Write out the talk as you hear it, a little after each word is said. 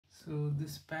So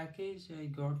this package I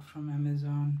got from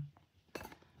Amazon, I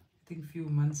think few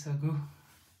months ago.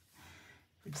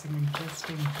 It's an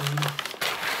interesting tool,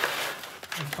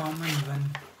 a common one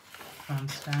from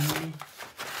Stanley.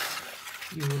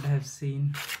 You would have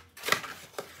seen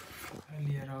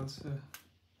earlier also.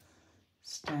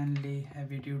 Stanley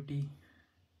heavy duty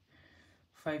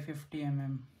 550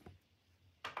 mm.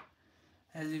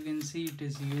 As you can see, it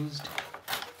is used.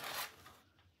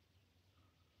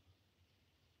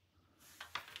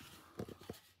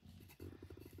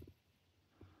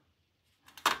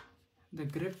 The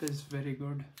grip is very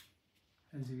good,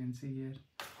 as you can see here.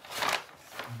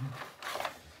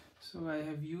 So I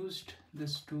have used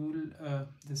this tool,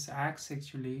 this axe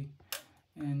actually,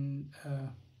 in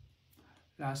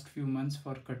last few months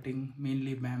for cutting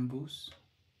mainly bamboos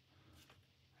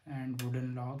and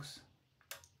wooden logs.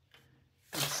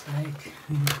 It's like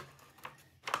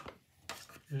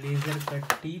laser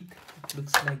cut teeth. It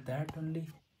looks like that only,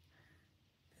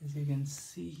 as you can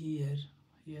see here.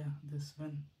 Yeah, this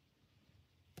one,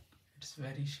 it's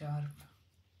very sharp.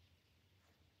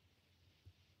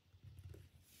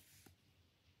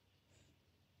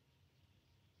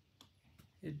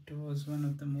 It was one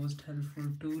of the most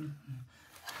helpful tool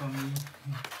for me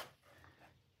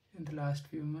in the last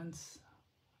few months,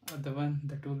 or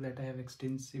the tool that I have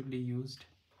extensively used.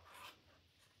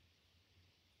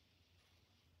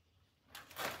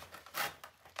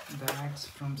 The axe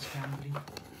from Stanley.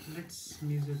 Let's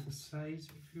measure the size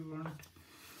if you want.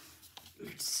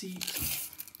 Let's see.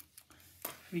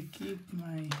 We keep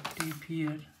my tape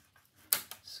here.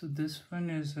 So this one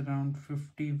is around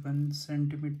 51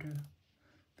 centimeter,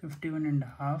 51 and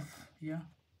a half. Yeah.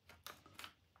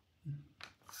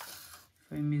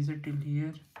 If I measure till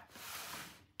here,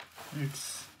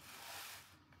 it's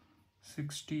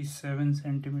 67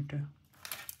 centimeter.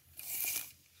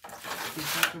 We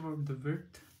talk about the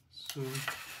width. So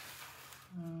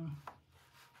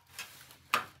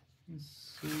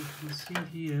if you see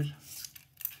here,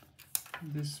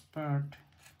 this part,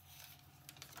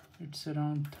 it's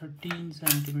around 13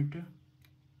 centimeter,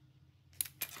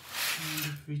 and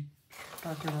if we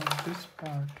talk about this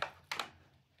part,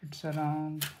 it's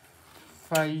around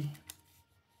 5,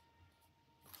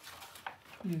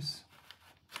 yes,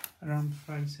 around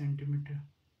 5 centimeter.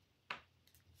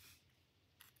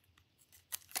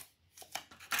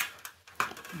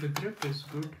 The grip is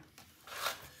good.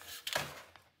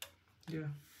 Yeah,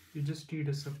 you just need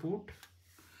a support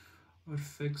or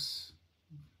fix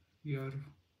your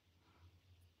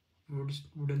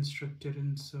wooden structure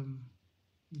in some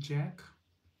jack.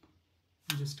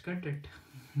 Just cut it.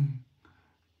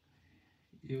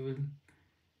 You will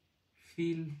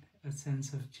feel a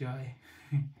sense of joy.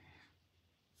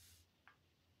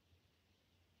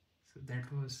 So that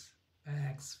was an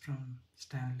axe from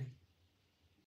Stanley.